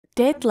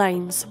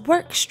Deadlines,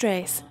 work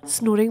stress,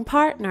 snoring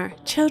partner,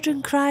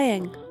 children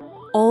crying,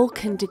 all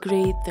can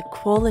degrade the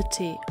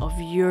quality of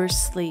your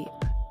sleep.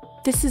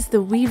 This is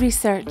the We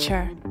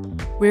Researcher.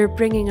 We're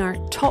bringing our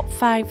top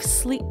 5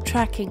 sleep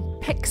tracking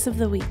picks of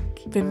the week.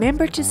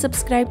 Remember to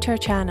subscribe to our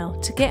channel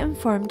to get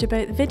informed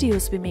about the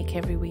videos we make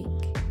every week.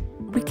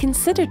 We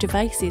consider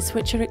devices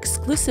which are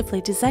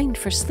exclusively designed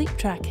for sleep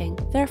tracking,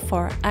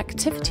 therefore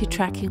activity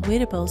tracking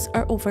wearables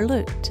are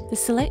overlooked. The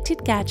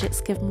selected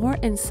gadgets give more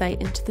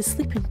insight into the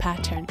sleeping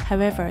pattern,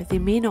 however they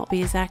may not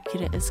be as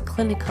accurate as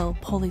clinical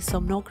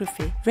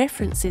polysomnography.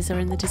 References are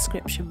in the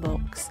description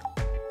box.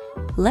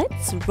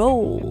 Let's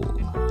roll!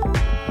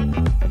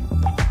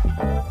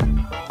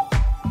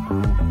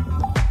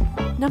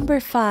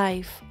 Number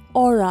 5.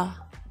 Aura.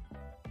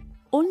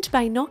 Owned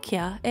by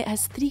Nokia, it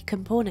has 3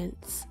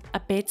 components. A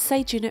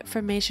bedside unit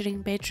for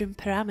measuring bedroom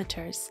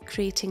parameters,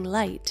 creating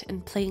light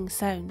and playing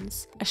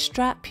sounds, a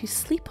strap you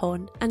sleep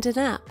on, and an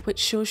app which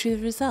shows you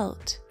the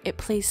result. It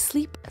plays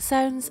sleep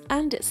sounds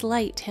and its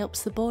light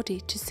helps the body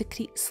to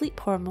secrete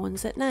sleep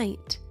hormones at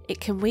night. It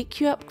can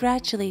wake you up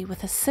gradually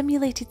with a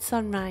simulated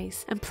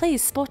sunrise and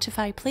plays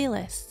Spotify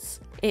playlists.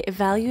 It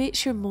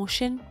evaluates your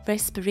motion,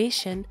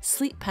 respiration,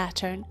 sleep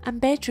pattern,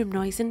 and bedroom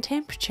noise and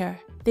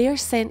temperature. They are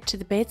sent to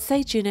the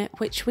bedside unit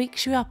which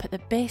wakes you up at the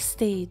best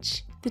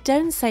stage. The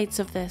downsides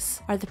of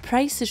this are the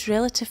price is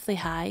relatively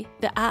high,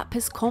 the app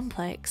is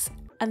complex,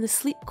 and the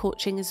sleep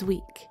coaching is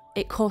weak.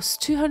 It costs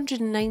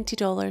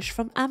 $290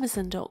 from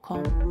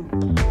Amazon.com.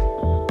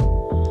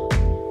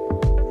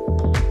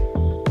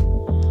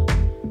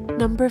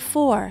 Number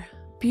 4.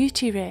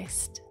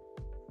 Beautyrest.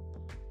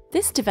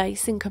 This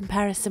device, in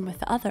comparison with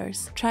the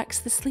others, tracks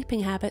the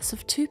sleeping habits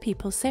of 2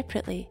 people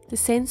separately. The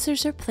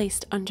sensors are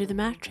placed under the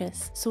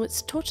mattress, so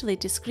it's totally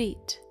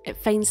discreet. It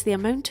finds the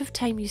amount of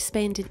time you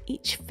spend in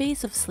each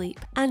phase of sleep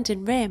and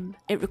in REM.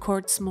 It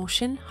records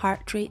motion,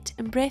 heart rate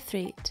and breath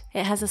rate.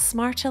 It has a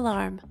smart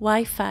alarm,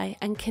 Wi-Fi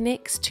and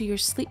connects to your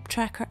sleep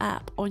tracker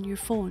app on your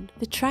phone.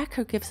 The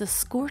tracker gives a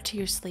score to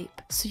your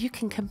sleep, so you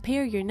can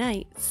compare your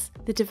nights.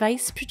 The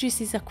device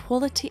produces a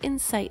quality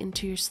insight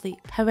into your sleep.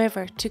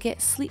 However, to get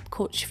sleep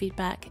coach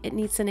feedback, it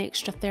needs an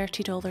extra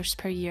 $30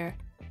 per year.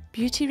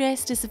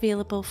 Beautyrest is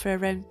available for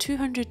around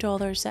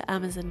 $200 at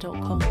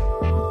Amazon.com.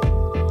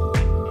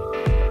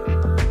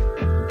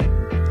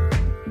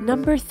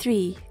 Number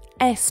 3.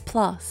 S+.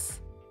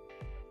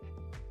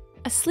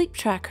 A sleep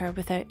tracker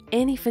without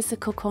any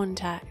physical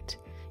contact.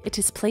 It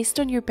is placed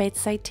on your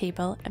bedside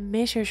table and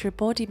measures your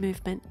body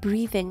movement,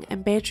 breathing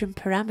and bedroom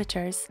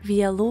parameters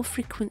via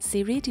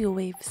low-frequency radio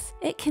waves.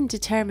 It can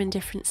determine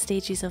different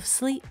stages of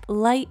sleep,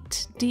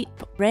 light, deep,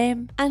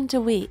 REM and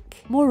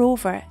awake.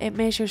 Moreover, it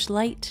measures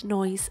light,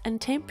 noise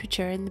and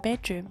temperature in the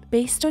bedroom.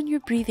 Based on your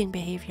breathing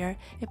behaviour,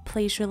 it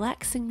plays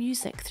relaxing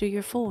music through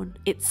your phone.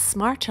 Its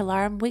smart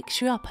alarm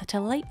wakes you up at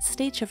a light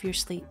stage of your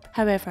sleep.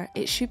 However,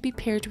 it should be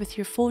paired with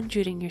your phone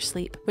during your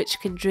sleep, which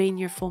can drain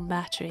your phone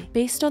battery.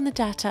 Based on the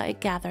data it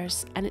gathers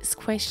and its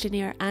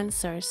questionnaire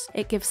answers,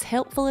 it gives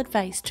helpful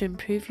advice to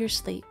improve your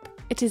sleep.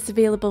 It is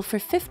available for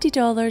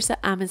 $50 at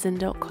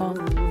Amazon.com.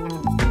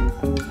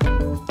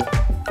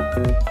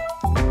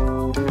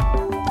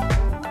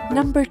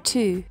 Number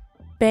 2.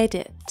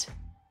 Beddit.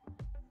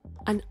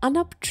 An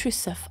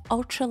unobtrusive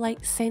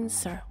ultralight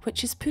sensor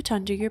which is put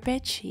under your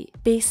bedsheet.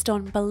 Based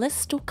on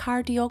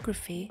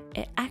ballistocardiography,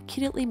 it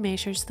accurately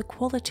measures the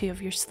quality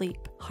of your sleep,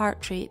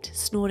 heart rate,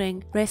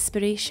 snoring,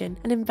 respiration,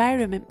 and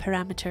environment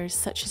parameters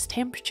such as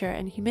temperature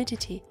and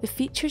humidity. The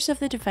features of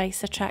the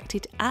device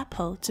attracted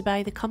Apple to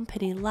buy the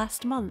company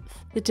last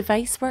month. The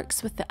device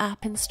works with the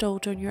app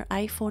installed on your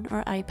iPhone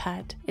or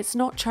iPad. It's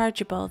not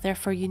chargeable,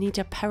 therefore you need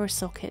a power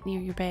socket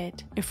near your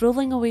bed. If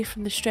rolling away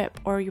from the strip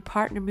or your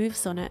partner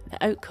moves on it,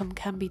 the outcome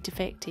can be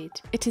defected.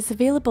 It is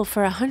available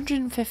for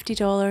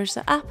 $150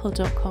 at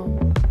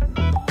Apple.com.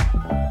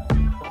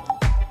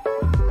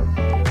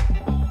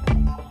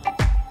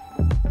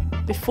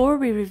 Before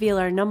we reveal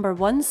our number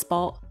 1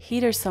 spot,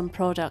 here are some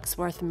products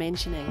worth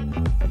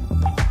mentioning.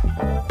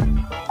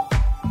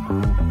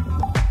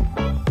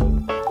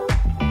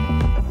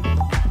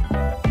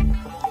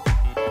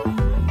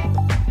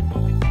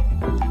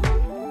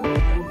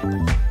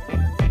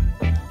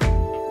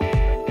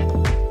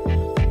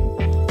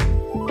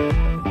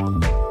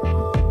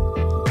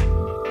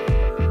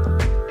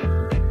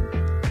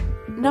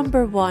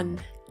 Number 1.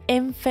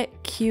 Emfit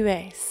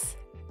QS.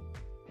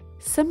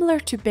 Similar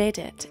to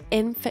Beddit,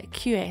 Emfit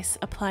QS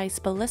applies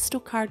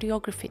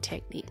ballistocardiography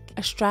technique.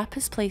 A strap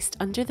is placed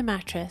under the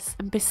mattress,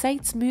 and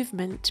besides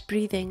movement,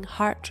 breathing,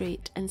 heart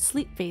rate and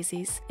sleep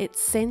phases, its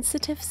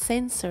sensitive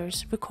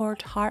sensors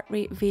record heart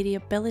rate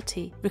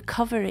variability,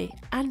 recovery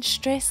and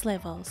stress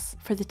levels.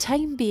 For the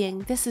time being,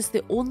 this is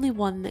the only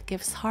one that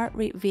gives heart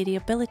rate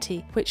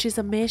variability, which is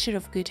a measure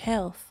of good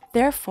health.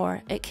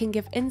 Therefore, it can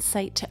give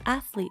insight to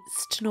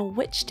athletes to know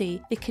which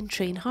day they can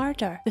train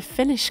harder. The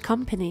Finnish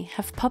company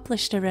have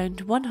published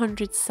around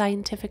 100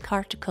 scientific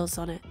articles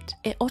on it.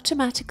 It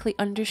automatically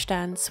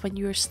understands when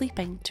you are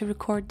sleeping to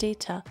record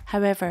data.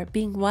 However,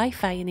 being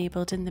Wi-Fi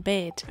enabled in the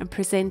bed and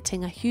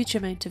presenting a huge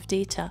amount of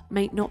data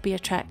might not be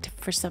attractive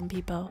for some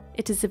people.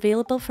 It is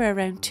available for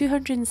around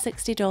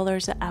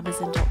 $260 at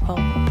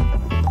Amazon.com.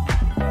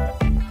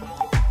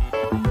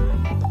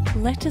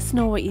 Let us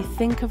know what you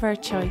think of our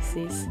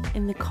choices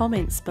in the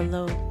comments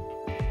below.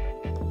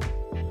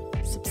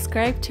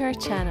 Subscribe to our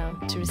channel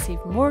to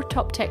receive more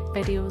top tech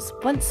videos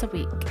once a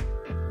week.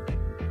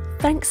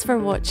 Thanks for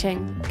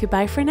watching.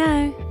 Goodbye for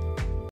now.